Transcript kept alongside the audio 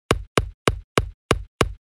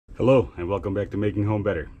Hello and welcome back to Making Home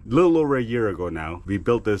Better. A little over a year ago now, we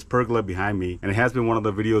built this pergola behind me, and it has been one of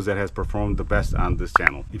the videos that has performed the best on this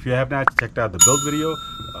channel. If you have not checked out the build video,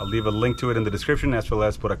 I'll leave a link to it in the description, as well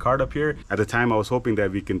as put a card up here. At the time, I was hoping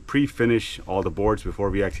that we can pre-finish all the boards before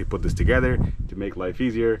we actually put this together to make life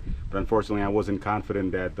easier, but unfortunately I wasn't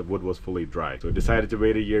confident that the wood was fully dry. So I decided to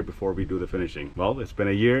wait a year before we do the finishing. Well, it's been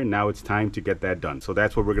a year, now it's time to get that done. So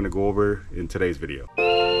that's what we're gonna go over in today's video.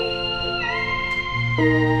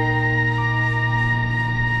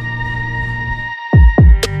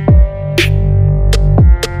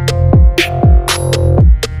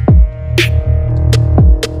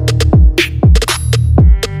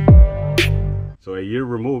 So a year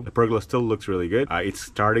removed, the pergola still looks really good. It's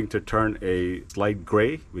starting to turn a slight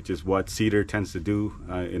gray, which is what cedar tends to do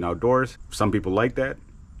in outdoors. Some people like that.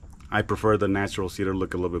 I prefer the natural cedar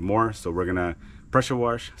look a little bit more. So we're gonna pressure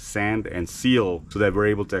wash, sand, and seal so that we're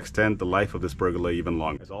able to extend the life of this pergola even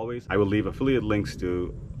longer. As always, I will leave affiliate links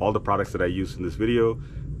to all the products that I use in this video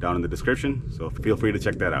down in the description. So feel free to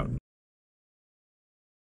check that out.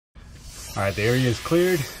 All right, the area is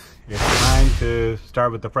cleared. It's time to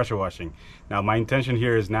start with the pressure washing. Now my intention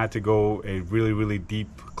here is not to go a really deep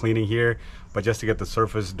cleaning here, but just to get the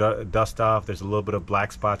surface dust off. There's a little bit of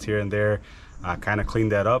black spots here and there. Kind of clean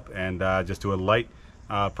that up and just do a light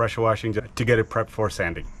pressure washing to get it prepped for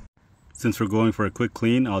sanding. Since we're going for a quick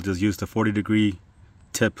clean, I'll just use the 40-degree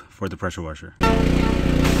tip for the pressure washer.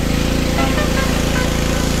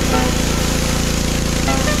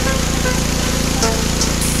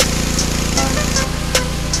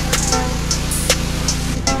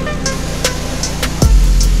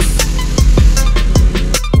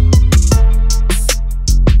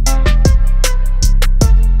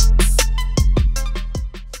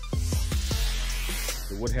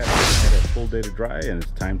 The wood has had a full day to dry, and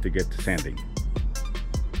it's time to get to sanding.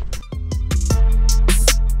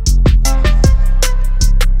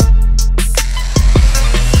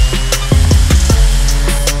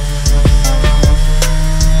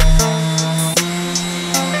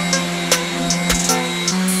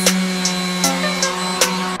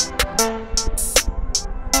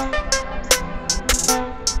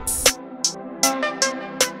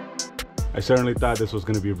 I certainly thought this was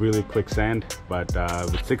going to be a really quick sand, but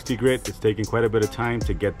with 60 grit, it's taking quite a bit of time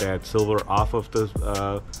to get that silver off of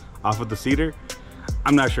the cedar.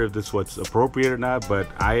 I'm not sure if this is what's appropriate or not, but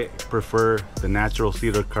I prefer the natural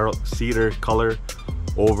cedar color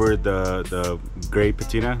over the gray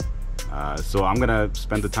patina. So I'm gonna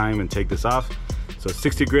spend the time and take this off. So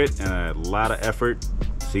 60 grit and a lot of effort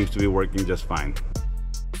seems to be working just fine.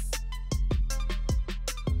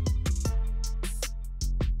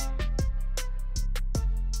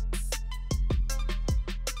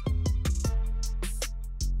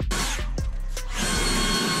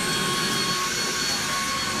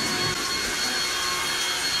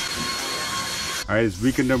 All right, it's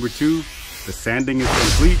weekend number 2. The sanding is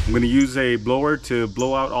complete. I'm gonna use a blower to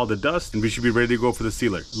blow out all the dust, and we should be ready to go for the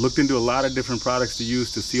sealer. Looked into a lot of different products to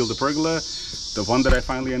use to seal the pergola. The one that I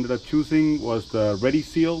finally ended up choosing was the Ready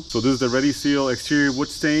Seal. So this is the Ready Seal exterior wood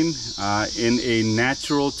stain in a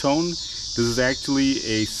natural tone. This is actually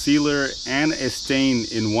a sealer and a stain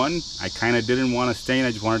in one. I kind of didn't want a stain,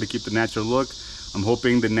 I just wanted to keep the natural look. I'm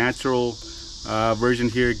hoping the natural version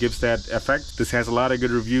here gives that effect. This has a lot of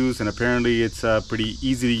good reviews, and apparently it's pretty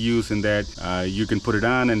easy to use in that you can put it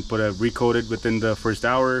on and recoat it within the first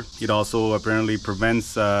hour. It also apparently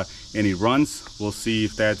prevents any runs. We'll see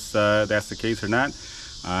if that's the case or not.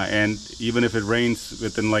 And even if it rains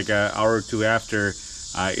within like an hour or two after,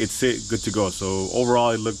 it's good to go. So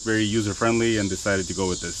overall, it looked very user-friendly, and decided to go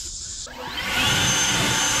with this.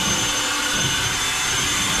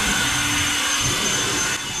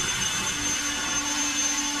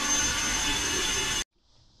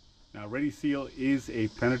 Now, Ready Seal is a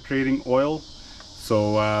penetrating oil,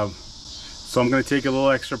 so I'm going to take a little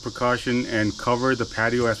extra precaution and cover the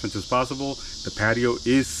patio as much as possible. The patio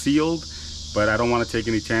is sealed, but I don't want to take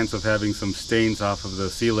any chance of having some stains off of the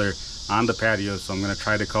sealer on the patio, so I'm going to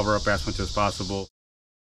try to cover up as much as possible.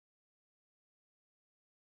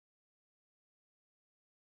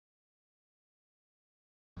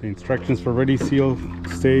 The instructions for Ready Seal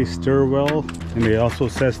say stir well, and it also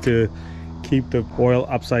says to keep the oil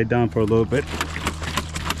upside down for a little bit.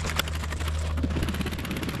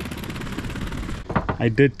 I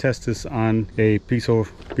did test this on a piece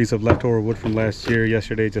of leftover wood from last year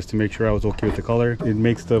yesterday, just to make sure I was okay with the color. It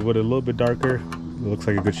makes the wood a little bit darker. It looks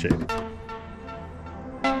like a good shade.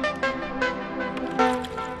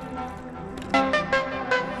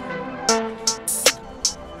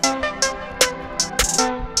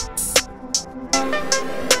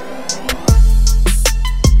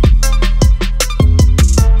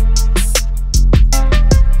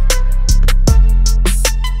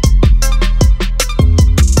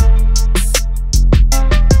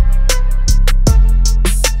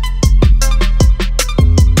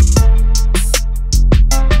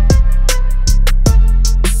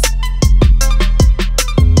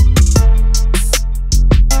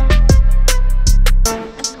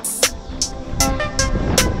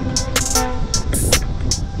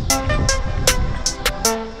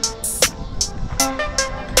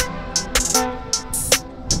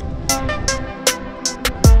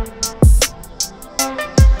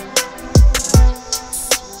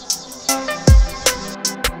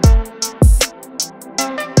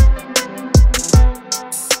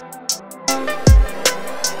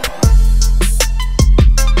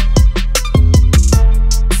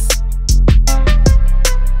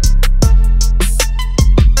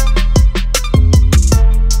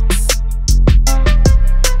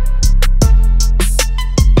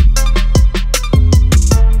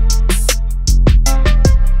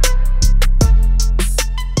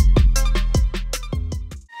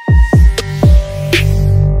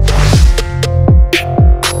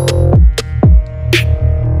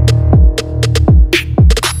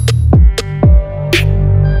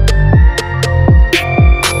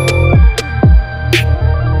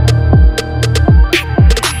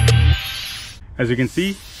 As you can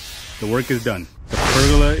see, the work is done. The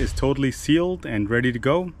pergola is totally sealed and ready to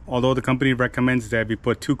go. Although the company recommends that we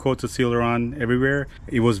put 2 coats of sealer on everywhere,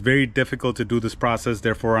 it was very difficult to do this process.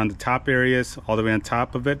 Therefore, on the top areas, all the way on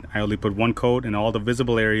top of it, I only put 1 coat, and all the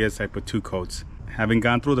visible areas, I put 2 coats. Having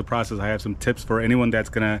gone through the process, I have some tips for anyone that's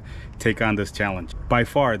gonna take on this challenge. By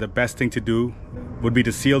far, the best thing to do would be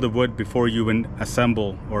to seal the wood before you even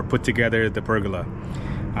assemble or put together the pergola.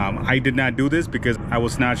 I did not do this because I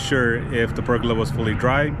was not sure if the pergola was fully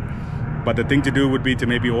dry. But the thing to do would be to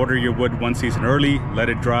maybe order your wood 1 season early, let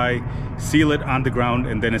it dry, seal it on the ground,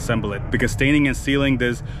 and then assemble it. Because staining and sealing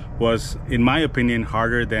this was, in my opinion,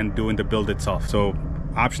 harder than doing the build itself. So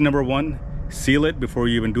option number 1, seal it before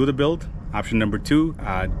you even do the build. Option number 2,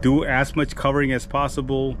 do as much covering as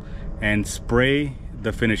possible and spray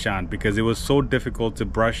the finish on, because it was so difficult to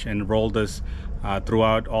brush and roll this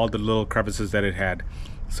throughout all the little crevices that it had.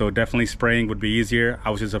 So definitely spraying would be easier. I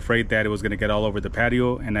was just afraid that it was going to get all over the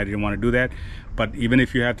patio, and I didn't want to do that. But even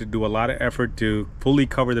if you have to do a lot of effort to fully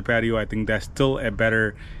cover the patio, I think that's still a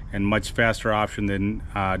better and much faster option than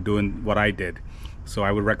doing what I did. So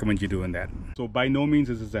I would recommend you doing that. So by no means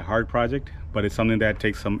this is a hard project, but it's something that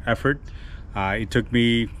takes some effort. It took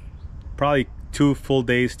me probably 2 full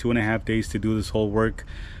days, 2.5 days to do this whole work.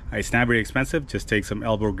 It's not very expensive, just take some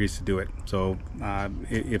elbow grease to do it. So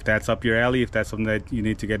if that's up your alley, if that's something that you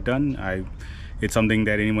need to get done, it's something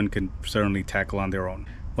that anyone can certainly tackle on their own.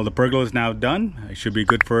 Well, the pergola is now done. It should be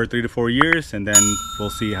good for 3 to 4 years, and then we'll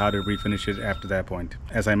see how to refinish it after that point.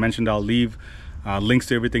 As I mentioned, I'll leave links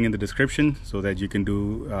to everything in the description so that you can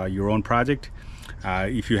do your own project.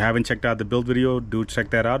 If you haven't checked out the build video, do check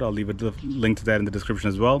that out. I'll leave a link to that in the description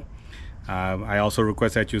as well. I also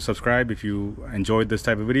request that you subscribe if you enjoyed this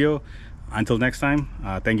type of video. Until next time,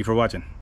 thank you for watching.